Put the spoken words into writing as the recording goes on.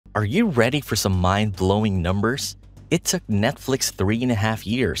Are you ready for some mind-blowing numbers? It took Netflix 3.5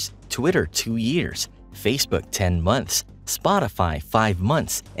 years, Twitter 2 years, Facebook 10 months, Spotify 5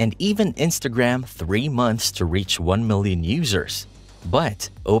 months, and even Instagram 3 months to reach 1 million users. But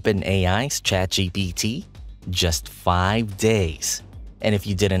OpenAI's ChatGPT? Just 5 days. And if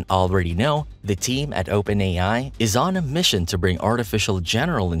you didn't already know, the team at OpenAI is on a mission to bring artificial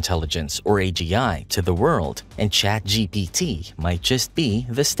general intelligence, or AGI, to the world, and ChatGPT might just be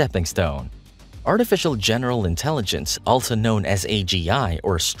the stepping stone. Artificial general intelligence, also known as AGI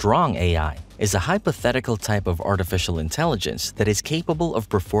or strong AI, is a hypothetical type of artificial intelligence that is capable of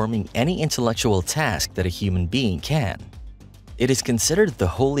performing any intellectual task that a human being can. It is considered the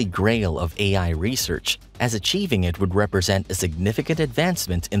holy grail of AI research, as achieving it would represent a significant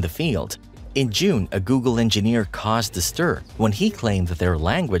advancement in the field. In June, a Google engineer caused a stir when he claimed that their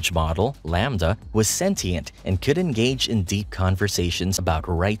language model, LaMDA, was sentient and could engage in deep conversations about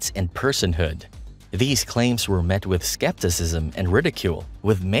rights and personhood. These claims were met with skepticism and ridicule,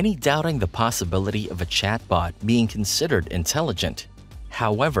 with many doubting the possibility of a chatbot being considered intelligent.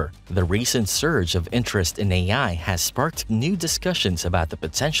 However, the recent surge of interest in AI has sparked new discussions about the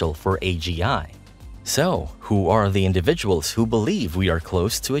potential for AGI. So, who are the individuals who believe we are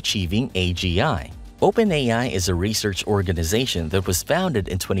close to achieving AGI? OpenAI is a research organization that was founded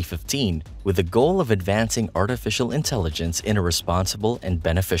in 2015 with the goal of advancing artificial intelligence in a responsible and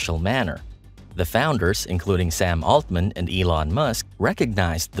beneficial manner. The founders, including Sam Altman and Elon Musk,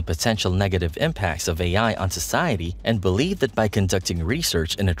 recognized the potential negative impacts of AI on society and believed that by conducting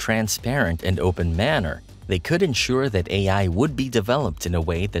research in a transparent and open manner, they could ensure that AI would be developed in a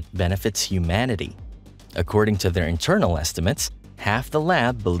way that benefits humanity. According to their internal estimates, half the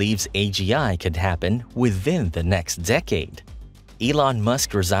lab believes AGI could happen within the next decade. Elon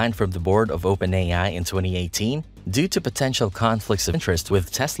Musk resigned from the board of OpenAI in 2018 due to potential conflicts of interest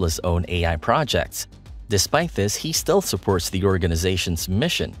with Tesla's own AI projects. Despite this, he still supports the organization's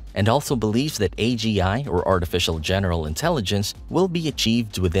mission and also believes that AGI, or artificial general intelligence, will be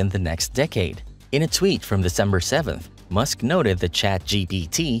achieved within the next decade. In a tweet from December 7th, Musk noted that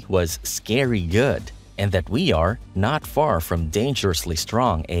ChatGPT was scary good and that we are not far from dangerously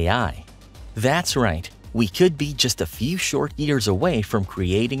strong AI. That's right. We could be just a few short years away from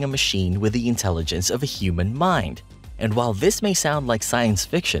creating a machine with the intelligence of a human mind. And while this may sound like science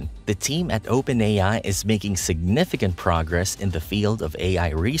fiction, the team at OpenAI is making significant progress in the field of AI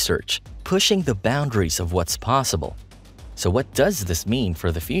research, pushing the boundaries of what's possible. So what does this mean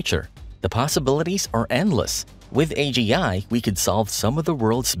for the future? The possibilities are endless. With AGI, we could solve some of the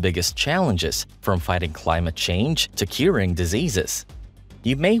world's biggest challenges, from fighting climate change to curing diseases.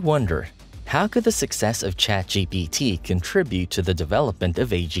 You may wonder, how could the success of ChatGPT contribute to the development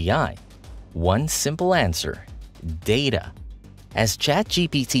of AGI? One simple answer: data. As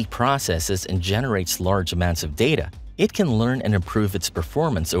ChatGPT processes and generates large amounts of data, it can learn and improve its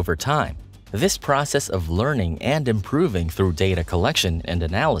performance over time. This process of learning and improving through data collection and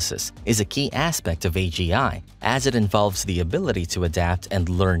analysis is a key aspect of AGI, as it involves the ability to adapt and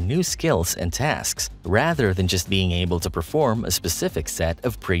learn new skills and tasks, rather than just being able to perform a specific set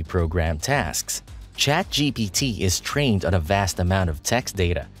of pre-programmed tasks. ChatGPT is trained on a vast amount of text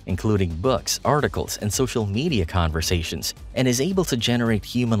data, including books, articles, and social media conversations, and is able to generate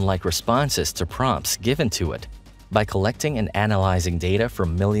human-like responses to prompts given to it. By collecting and analyzing data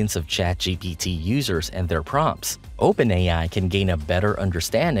from millions of ChatGPT users and their prompts, OpenAI can gain a better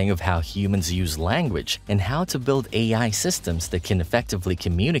understanding of how humans use language and how to build AI systems that can effectively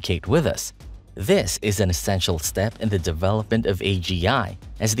communicate with us. This is an essential step in the development of AGI,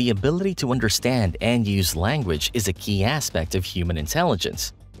 as the ability to understand and use language is a key aspect of human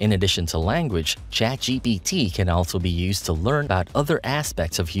intelligence. In addition to language, ChatGPT can also be used to learn about other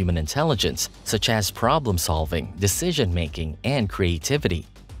aspects of human intelligence, such as problem-solving, decision-making, and creativity.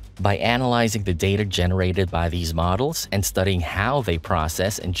 By analyzing the data generated by these models and studying how they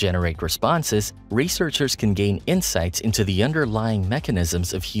process and generate responses, researchers can gain insights into the underlying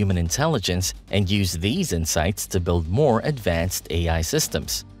mechanisms of human intelligence and use these insights to build more advanced AI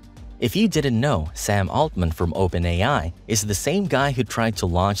systems. If you didn't know, Sam Altman from OpenAI is the same guy who tried to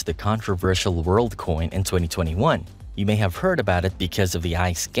launch the controversial WorldCoin in 2021. You may have heard about it because of the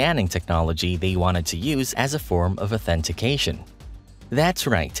eye scanning technology they wanted to use as a form of authentication. That's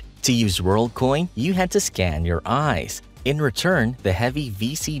right, to use WorldCoin, you had to scan your eyes. In return, the heavy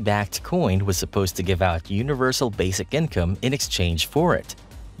VC-backed coin was supposed to give out universal basic income in exchange for it.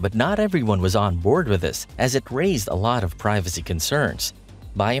 But not everyone was on board with this, as it raised a lot of privacy concerns.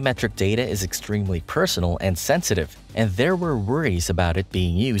 Biometric data is extremely personal and sensitive, and there were worries about it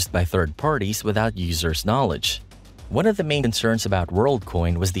being used by third parties without users' knowledge. One of the main concerns about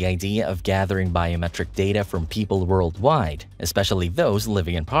WorldCoin was the idea of gathering biometric data from people worldwide, especially those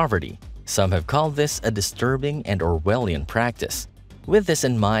living in poverty. Some have called this a disturbing and Orwellian practice. With this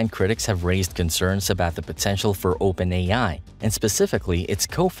in mind, critics have raised concerns about the potential for OpenAI, and specifically its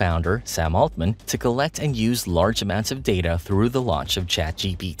co-founder, Sam Altman, to collect and use large amounts of data through the launch of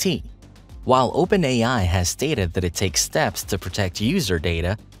ChatGPT. While OpenAI has stated that it takes steps to protect user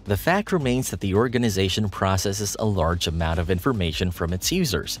data, the fact remains that the organization processes a large amount of information from its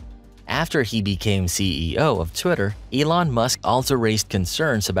users. After he became CEO of Twitter, Elon Musk also raised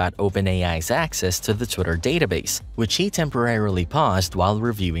concerns about OpenAI's access to the Twitter database, which he temporarily paused while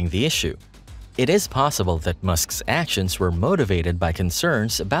reviewing the issue. It is possible that Musk's actions were motivated by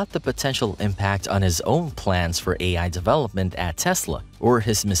concerns about the potential impact on his own plans for AI development at Tesla, or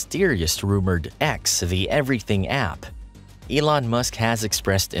his mysterious rumored X, the Everything app. Elon Musk has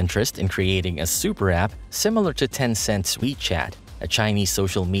expressed interest in creating a super app similar to Tencent's WeChat, a Chinese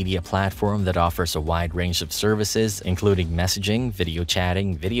social media platform that offers a wide range of services including messaging, video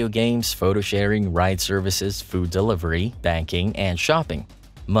chatting, video games, photo sharing, ride services, food delivery, banking, and shopping.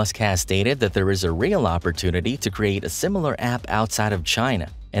 Musk has stated that there is a real opportunity to create a similar app outside of China,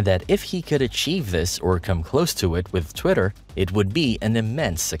 and that if he could achieve this or come close to it with Twitter, it would be an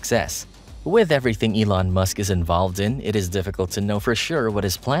immense success. With everything Elon Musk is involved in, it is difficult to know for sure what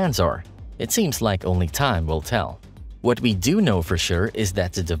his plans are. It seems like only time will tell. What we do know for sure is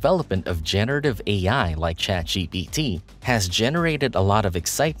that the development of generative AI like ChatGPT has generated a lot of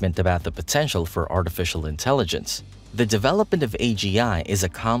excitement about the potential for artificial intelligence. The development of AGI is a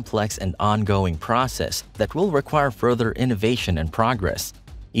complex and ongoing process that will require further innovation and progress.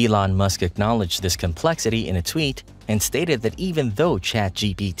 Elon Musk acknowledged this complexity in a tweet and stated that even though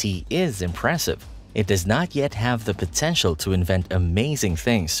ChatGPT is impressive, it does not yet have the potential to invent amazing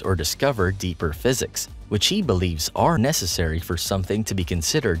things or discover deeper physics, which he believes are necessary for something to be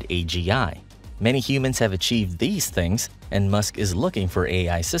considered AGI. Many humans have achieved these things, and Musk is looking for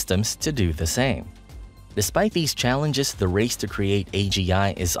AI systems to do the same. Despite these challenges, the race to create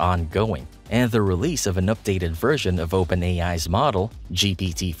AGI is ongoing, and the release of an updated version of OpenAI's model,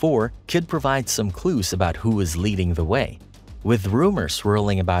 GPT-4, could provide some clues about who is leading the way. With rumors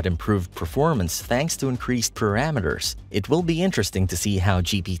swirling about improved performance thanks to increased parameters, it will be interesting to see how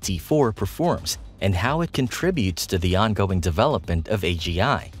GPT-4 performs and how it contributes to the ongoing development of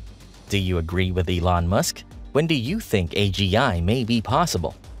AGI. Do you agree with Elon Musk? When do you think AGI may be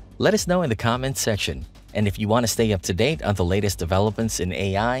possible? Let us know in the comments section. And if you want to stay up to date on the latest developments in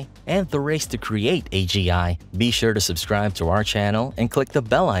AI and the race to create AGI, be sure to subscribe to our channel and click the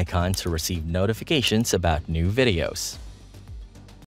bell icon to receive notifications about new videos.